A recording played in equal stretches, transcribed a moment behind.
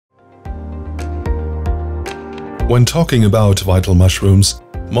When talking about vital mushrooms,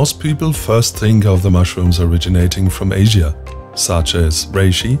 most people first think of the mushrooms originating from Asia, such as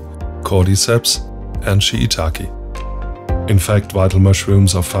reishi, cordyceps, and shiitake. In fact, vital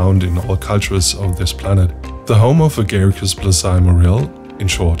mushrooms are found in all cultures of this planet. The home of Agaricus blazei murrill, in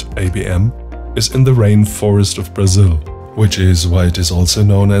short ABM, is in the rainforest of Brazil, which is why it is also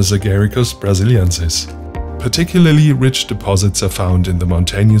known as Agaricus brasiliensis. Particularly rich deposits are found in the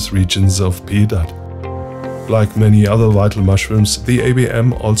mountainous regions of Piedade. Like many other vital mushrooms, the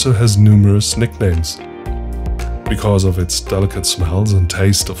ABM also has numerous nicknames. Because of its delicate smells and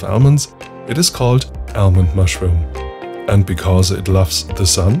taste of almonds, it is called almond mushroom. And because it loves the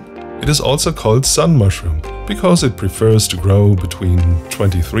sun, it is also called sun mushroom, because it prefers to grow between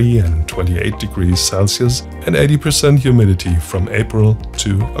 23 and 28 degrees Celsius and 80% humidity from April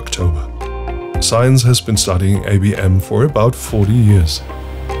to October. Science has been studying ABM for about 40 years.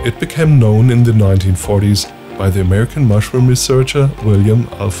 It became known in the 1940s by the American mushroom researcher William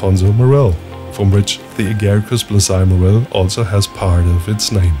Alfonso Murrill, from which the Agaricus blazei murrill also has part of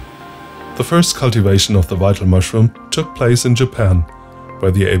its name. The first cultivation of the vital mushroom took place in Japan,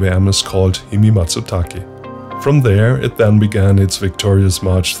 where the ABM is called Himematsutake. From there, it then began its victorious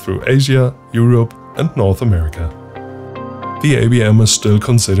march through Asia, Europe, and North America. The ABM is still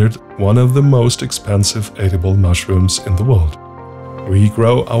considered one of the most expensive edible mushrooms in the world. We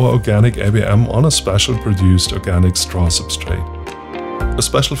grow our organic ABM on a special produced organic straw substrate. A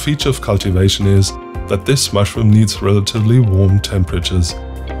special feature of cultivation is that this mushroom needs relatively warm temperatures.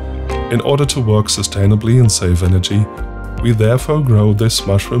 In order to work sustainably and save energy, we therefore grow this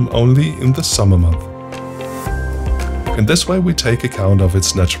mushroom only in the summer month. In this way we take account of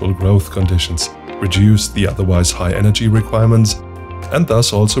its natural growth conditions, reduce the otherwise high energy requirements, and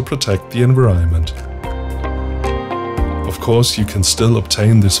thus also protect the environment. Of course, you can still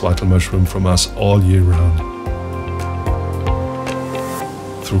obtain this vital mushroom from us all year round.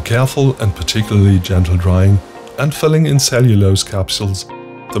 Through careful and particularly gentle drying and filling in cellulose capsules,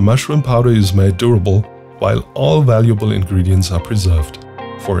 the mushroom powder is made durable while all valuable ingredients are preserved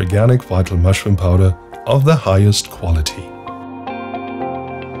for organic vital mushroom powder of the highest quality.